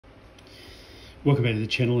Welcome back to the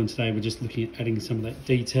channel, and today we're just looking at adding some of that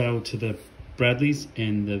detail to the Bradleys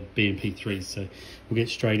and the BMP-3s. So we'll get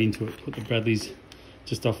straight into it. Put the Bradleys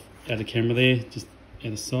just off out of camera there, just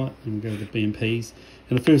out of sight, and we'll go to the BMPs.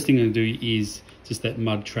 And the first thing I'm going to do is just that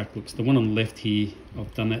mud track looks. The one on the left here,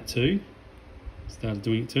 I've done that too, started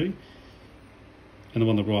doing it too. And the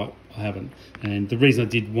one on the right, I haven't. And the reason I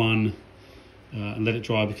did one and let it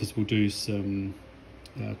dry because we'll do some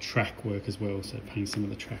track work as well, so painting some of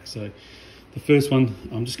the track. So the first one,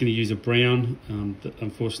 I'm just going to use a brown.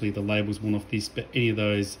 Unfortunately, the label's worn off this, but any of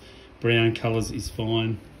those brown colours is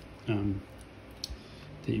fine that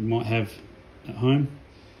you might have at home.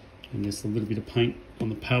 And just a little bit of paint on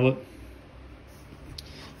the palette.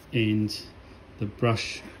 And the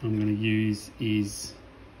brush I'm going to use is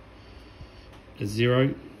a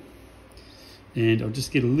 0. And I'll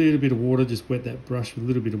just get a little bit of water, just wet that brush with a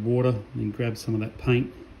little bit of water, and then grab some of that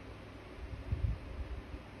paint.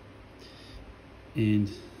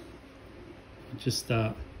 And I'll just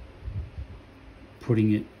start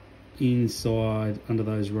putting it inside under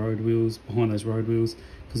those road wheels, behind those road wheels,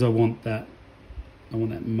 because I want that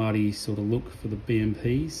muddy sort of look for the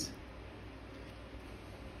BMPs.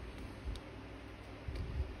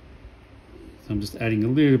 So I'm just adding a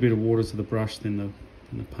little bit of water to the brush, then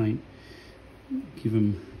the paint, give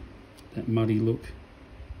them that muddy look.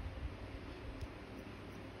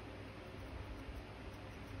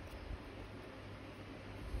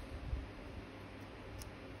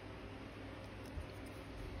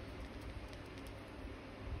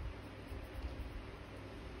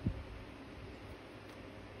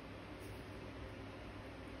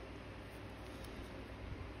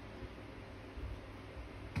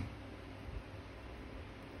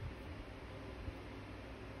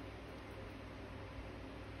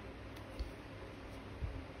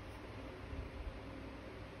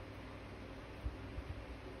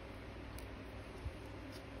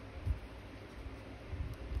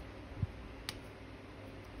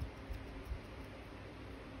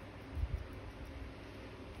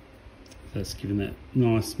 That's giving that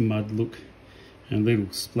nice mud look, and a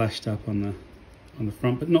little splashed up on the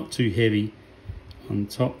front, but not too heavy on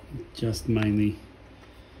top, just mainly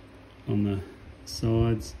on the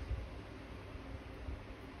sides.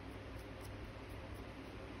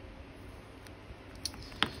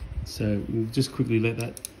 So we'll just quickly let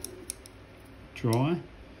that dry,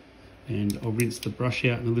 and I'll rinse the brush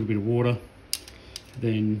out in a little bit of water.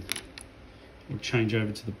 Then we'll change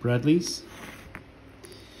over to the Bradleys.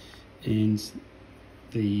 And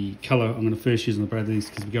the colour I'm going to first use on the Bradleys,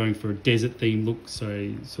 because we're going for a desert theme look,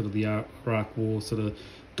 so sort of the Iraq War, sort of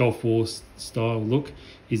Gulf War style look,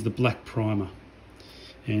 is the black primer.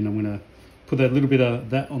 And I'm going to put that little bit of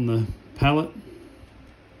that on the palette,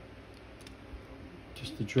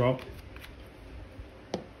 just a drop.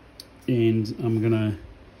 And I'm going to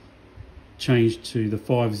change to the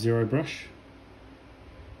 5-0 brush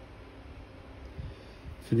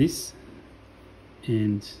for this,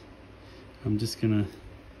 and I'm just going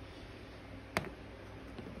to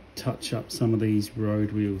touch up some of these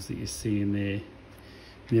road wheels that you see in there.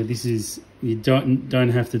 Now this is, you don't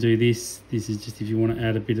have to do this. This is just if you want to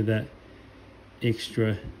add a bit of that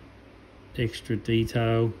extra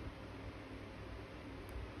detail.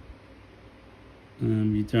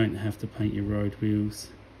 You don't have to paint your road wheels.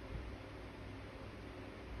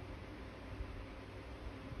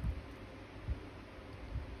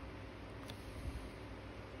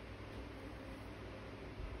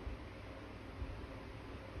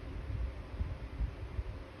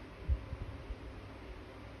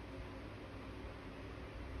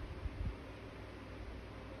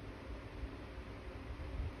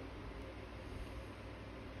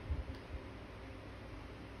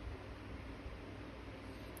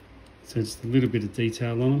 So just a little bit of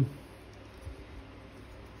detail on them.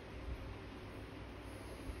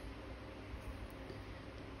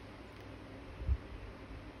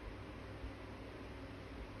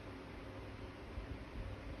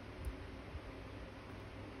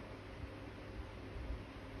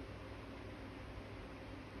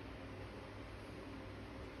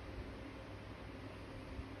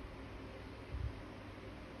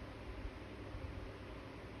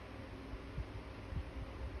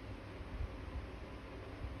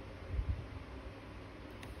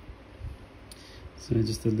 So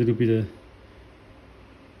just a little bit of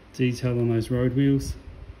detail on those road wheels.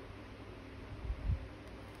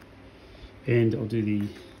 And I'll do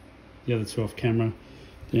the other two off camera.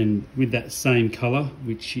 Then with that same colour,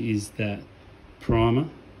 which is that primer,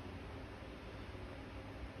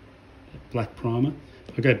 that black primer,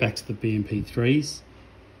 I'll go back to the BMP-3s,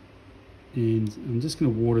 and I'm just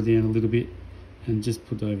going to water down a little bit and just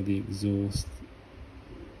put over the exhaust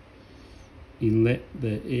inlet,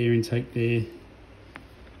 the air intake there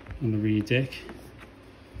on the rear deck.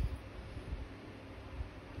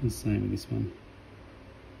 The same with this one.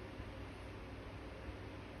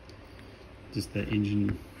 Just that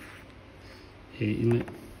engine air inlet.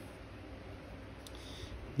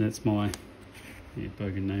 That's my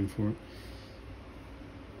bogan name for it.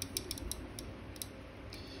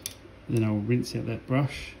 Then I'll rinse out that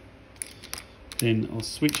brush. Then I'll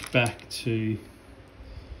switch back to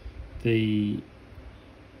the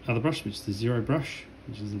other brush, which is the zero brush,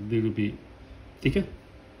 which is a little bit thicker.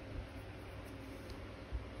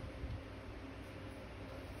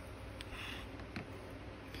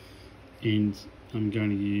 And I'm going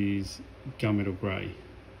to use Gunmetal Grey.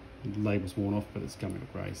 The label's worn off, but it's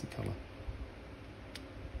Gunmetal Grey is the colour.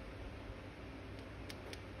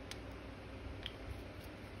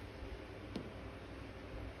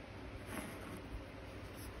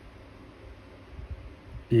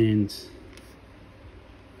 And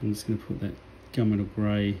I'm just going to put that Gunmetal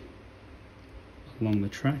Grey along the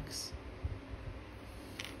tracks.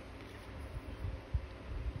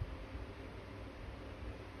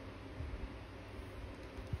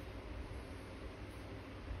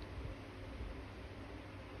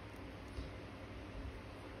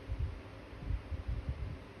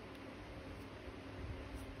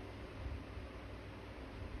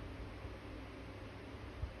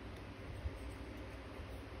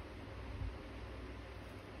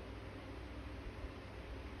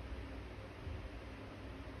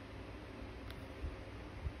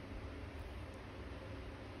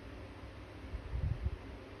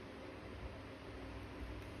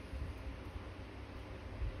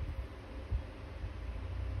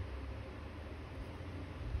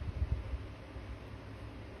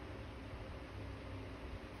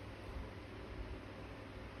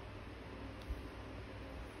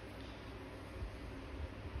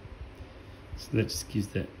 So that just gives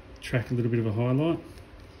that track a little bit of a highlight.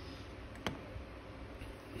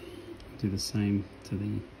 Do the same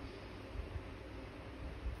to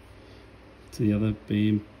the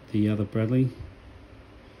other Bradley.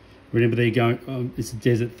 Remember, they're going. It's a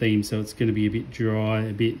desert theme, so it's going to be a bit dry,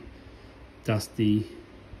 a bit dusty.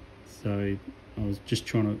 So I was just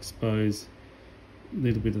trying to expose a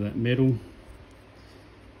little bit of that metal.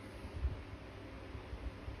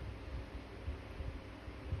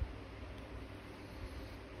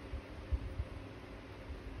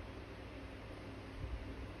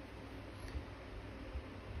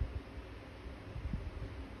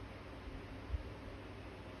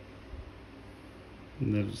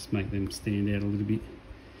 And that'll just make them stand out a little bit.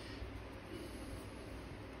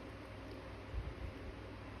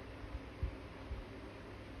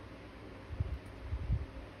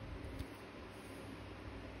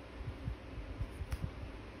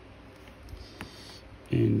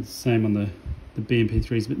 And same on the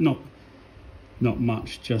BMP-3s, but not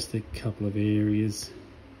much, just a couple of areas.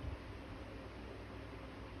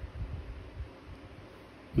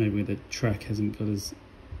 Maybe where the track hasn't got as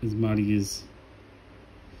muddy as,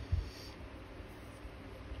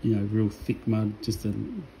 you know, real thick mud, just a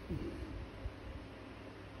and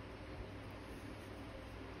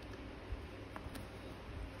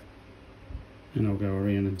I'll go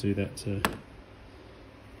around and do that to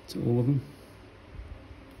all of them.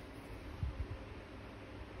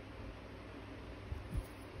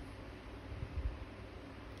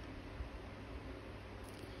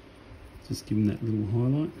 Just give them that little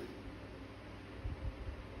highlight.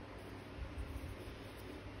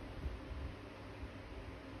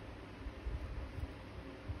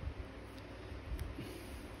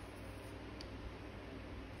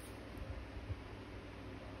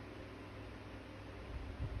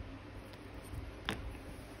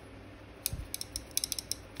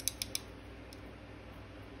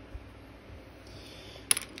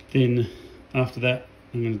 Then after that,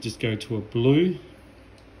 I'm going to just go to a blue.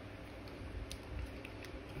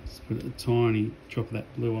 Just put a tiny drop of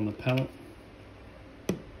that blue on the palette.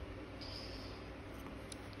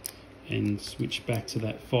 And switch back to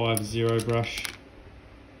that 5-0 brush.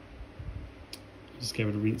 Just give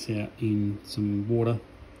it a rinse out in some water.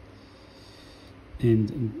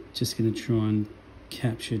 And I'm just going to try and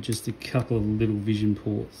capture just a couple of little vision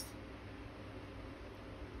ports.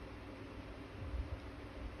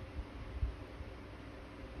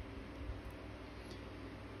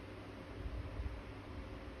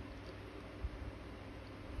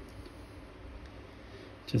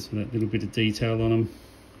 Just for that little bit of detail on them.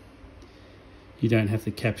 You don't have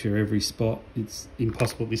to capture every spot. It's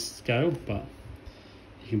impossible at this scale, but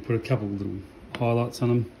you can put a couple of little highlights on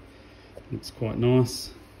them. Looks quite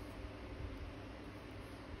nice.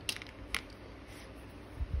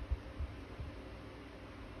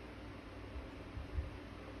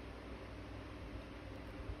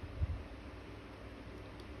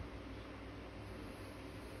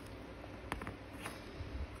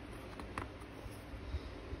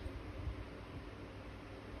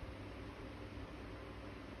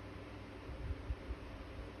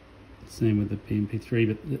 Same with the BMP-3,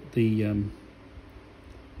 but the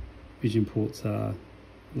vision ports are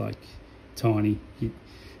like tiny.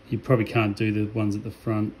 You probably can't do the ones at the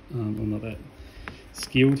front. I'm not that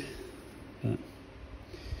skilled, but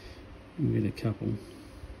we'll get a couple.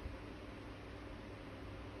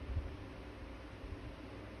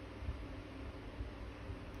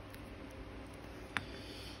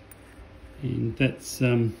 And that's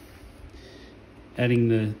adding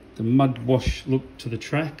the mud wash look to the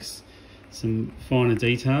tracks, some finer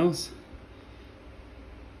details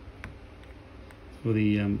for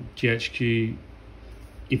the GHQ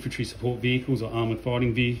infantry support vehicles or armoured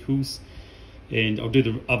fighting vehicles, and I'll do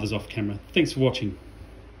the others off camera. Thanks for watching.